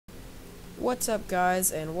What's up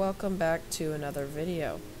guys, and welcome back to another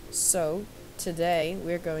video. So, today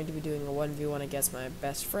we're going to be doing a 1v1 against my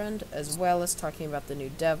best friend, as well as talking about the new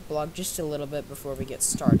dev blog just a little bit before we get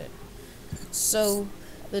started. So,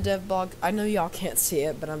 the dev blog, I know y'all can't see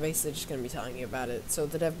it, but I'm basically just going to be telling you about it. So,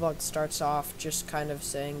 the dev blog starts off just kind of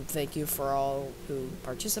saying thank you for all who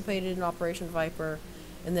participated in Operation Viper,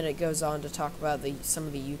 and then it goes on to talk about some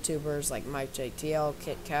of the YouTubers like Mike JTL,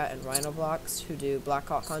 KitKat, and Rhinoblocks who do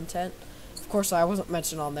Blackhawk content. Of course, I wasn't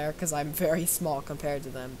mentioned on there because I'm very small compared to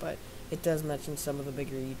them, but it does mention some of the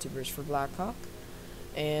bigger YouTubers for Blackhawk.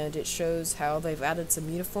 And it shows how they've added some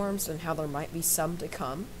uniforms and how there might be some to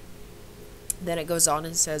come. Then it goes on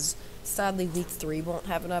and says, sadly, week 3 won't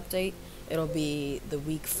have an update. It'll be the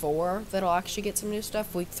week 4 that'll actually get some new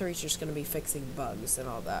stuff. Week 3 is just going to be fixing bugs and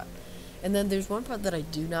all that. And then there's one part that I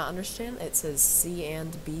do not understand. It says C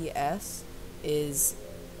and BS is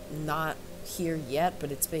not here yet,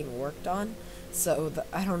 but it's being worked on. So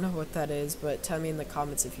I don't know what that is, but tell me in the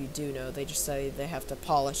comments if you do know. They just say they have to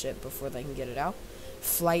polish it before they can get it out.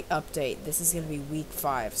 Flight update. This is going to be week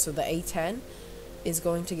 5. So the A10 is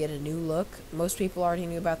going to get a new look. Most people already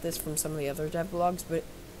knew about this from some of the other dev blogs, but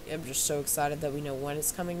I'm just so excited that we know when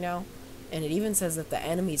it's coming now. And it even says that the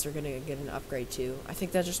enemies are going to get an upgrade too. I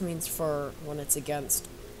think that just means for when it's against,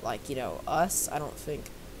 like, you know, us. I don't think,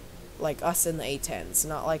 like, us in the A10s,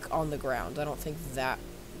 not like on the ground. I don't think that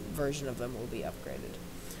version of them will be upgraded.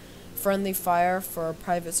 Friendly fire for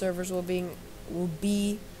private servers will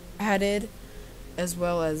be added, as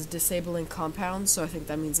well as disabling compounds. So I think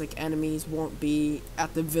that means like enemies won't be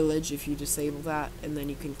at the village if you disable that, and then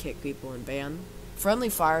you can kick people and ban. Friendly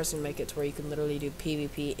fire is going to make it to where you can literally do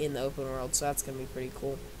PvP in the open world, so that's going to be pretty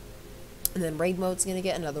cool. And then raid mode's going to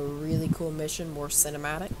get another really cool mission, more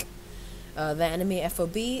cinematic. The enemy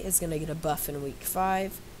FOB is going to get a buff in week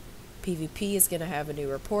 5. PvP is going to have a new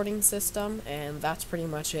reporting system, and that's pretty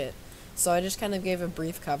much it. So I just kind of gave a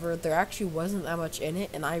brief cover. There actually wasn't that much in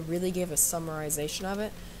it, and I really gave a summarization of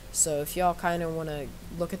it. So if y'all kind of want to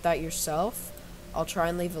look at that yourself, I'll try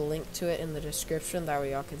and leave a link to it in the description. That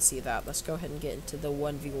way y'all can see that. Let's go ahead and get into the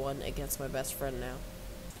 1v1 against my best friend now.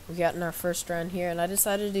 We got in our first round here, and I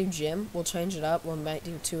decided to do gym. We'll change it up. We might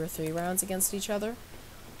do 2 or 3 rounds against each other.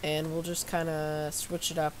 And we'll just kind of switch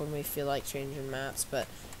it up when we feel like changing maps. But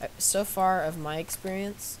so far, of my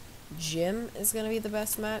experience, Gym is going to be the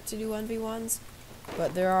best map to do 1v1s.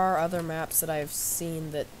 But there are other maps that I've seen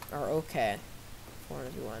that are okay for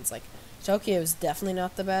 1v1s. Like, Tokyo is definitely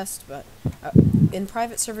not the best, but in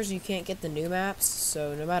private servers you can't get the new maps.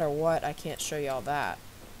 So no matter what, I can't show y'all that.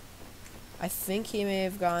 I think he may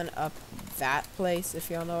have gone up that place, if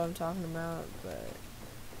y'all know what I'm talking about, but...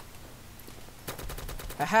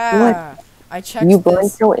 Aha! What? I checked You blend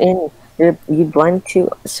this. so in. You blend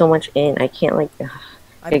so much in. I can't like.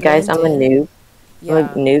 I Hey guys, blend I'm a in. noob. I'm a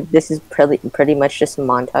Yeah. noob. This is pretty much just a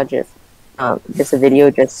montage of just a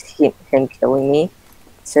video just him killing me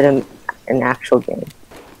instead of an actual game.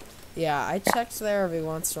 Yeah, I checked there every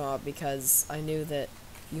once in a while because I knew that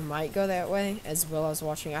you might go that way, as well as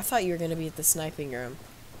watching. I thought you were going to be at the sniping room.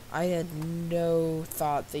 I had no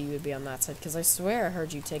thought that you would be on that side, because I swear I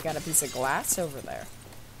heard you take out a piece of glass over there.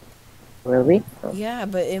 Really? Oh. Yeah,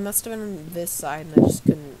 but it must have been on this side, and I just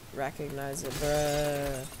couldn't recognize it.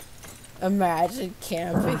 Bruh. Imagine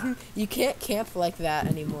camping. You can't camp like that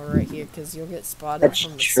anymore right here, because you'll get spotted That's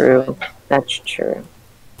from the true. side. That's true.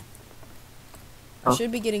 I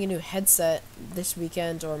should be getting a new headset this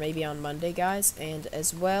weekend or maybe on Monday, guys, and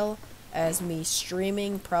as well as me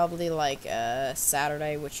streaming probably like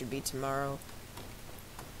Saturday, which would be tomorrow.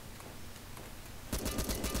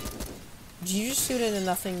 Did you just shoot into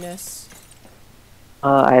nothingness?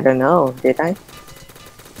 I don't know. Did I?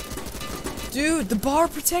 Dude, the bar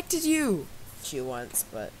protected you! She once,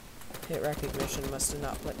 but hit recognition must have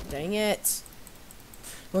not put. Dang it!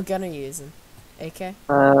 What gun are you using? AK?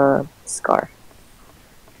 Scar.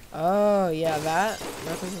 Oh, yeah, that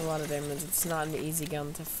does a lot of damage. It's not an easy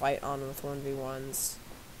gun to fight on with 1v1s.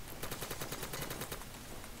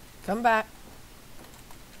 Come back.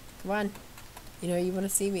 Come on. You know you want to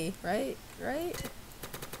see me, right? Right?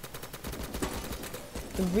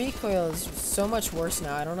 The recoil is so much worse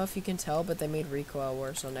now. I don't know if you can tell, but they made recoil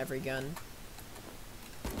worse on every gun.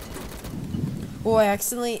 Oh, I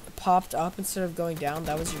accidentally popped up instead of going down.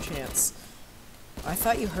 That was your chance. I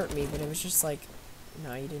thought you hurt me, but it was just like...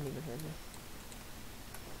 No, you didn't even hurt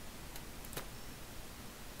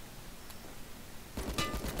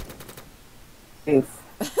me. Oof.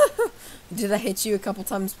 Did I hit you a couple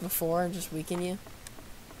times before and just weaken you?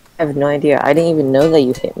 I have no idea. I didn't even know that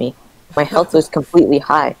you hit me. My health was completely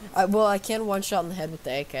high. Well, I can one shot in the head with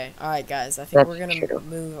the AK. Alright, guys, I think That's we're gonna true.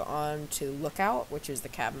 move on to Lookout, which is the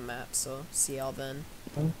cabin map, so see y'all then.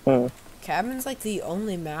 Hmm. Cabin's like the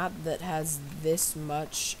only map that has this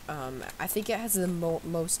much, I think it has the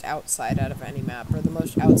most outside out of any map, or the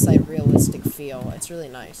most outside realistic feel. It's really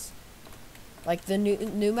nice. Like, the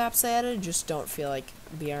new maps they added just don't feel like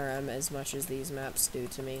BRM as much as these maps do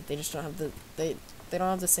to me. They just don't have the, they don't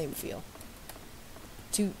have the same feel.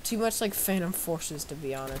 Too much like Phantom Forces, to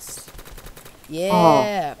be honest.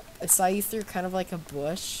 Yeah! Oh, I saw you through kind of like a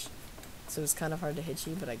bush, so it was kind of hard to hit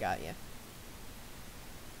you, but I got you.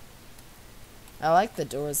 I like the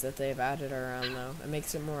doors that they've added around, though. It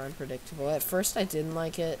makes it more unpredictable. At first I didn't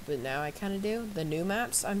like it, but now I kind of do. The new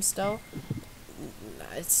maps,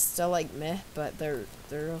 it's still like meh, but they're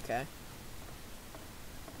okay.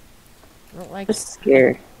 I don't like... I'm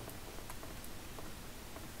scared.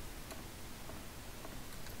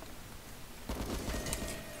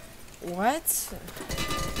 What?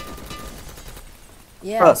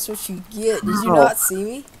 Yeah, that's what you get. Did you Ow. not see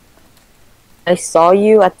me? I saw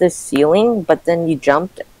you at the ceiling, but then you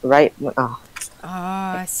jumped right. Oh,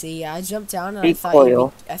 Ah, I see. I jumped down and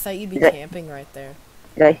recoil. I thought you'd be Did I, camping right there.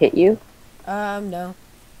 did I hit you? No.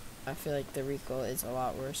 I feel like the recoil is a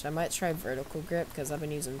lot worse. I might try vertical grip because I've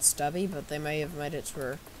been using stubby, but they may have made it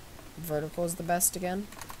where vertical is the best again.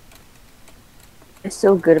 It's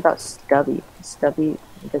so good about stubby. Stubby.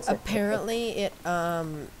 Apparently, it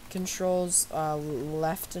controls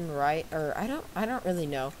left and right, or I don't really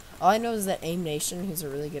know. All I know is that Aim Nation, who's a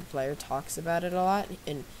really good player, talks about it a lot,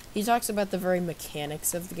 and he talks about the very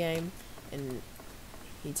mechanics of the game, and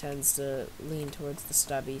he tends to lean towards the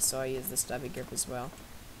stubby, so I use the stubby grip as well.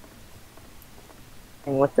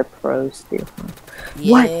 And what the pros do.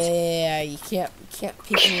 Yeah, you can't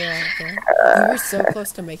peek me out there. You were so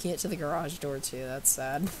close to making it to the garage door too. That's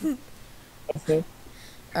sad. Mhm.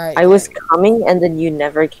 All right. I was coming, and then you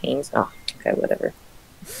never came. So, oh, okay, whatever.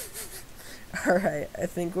 All right. I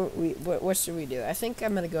think what should we do? I think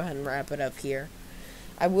I'm gonna go ahead and wrap it up here.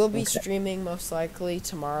 I will be streaming most likely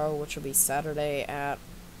tomorrow, which will be Saturday at,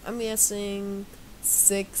 I'm guessing,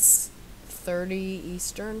 6:30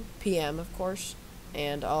 Eastern PM, of course.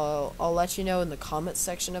 And I'll let you know in the comments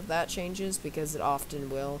section if that changes, because it often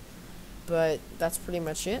will. But that's pretty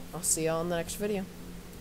much it. I'll see y'all in the next video.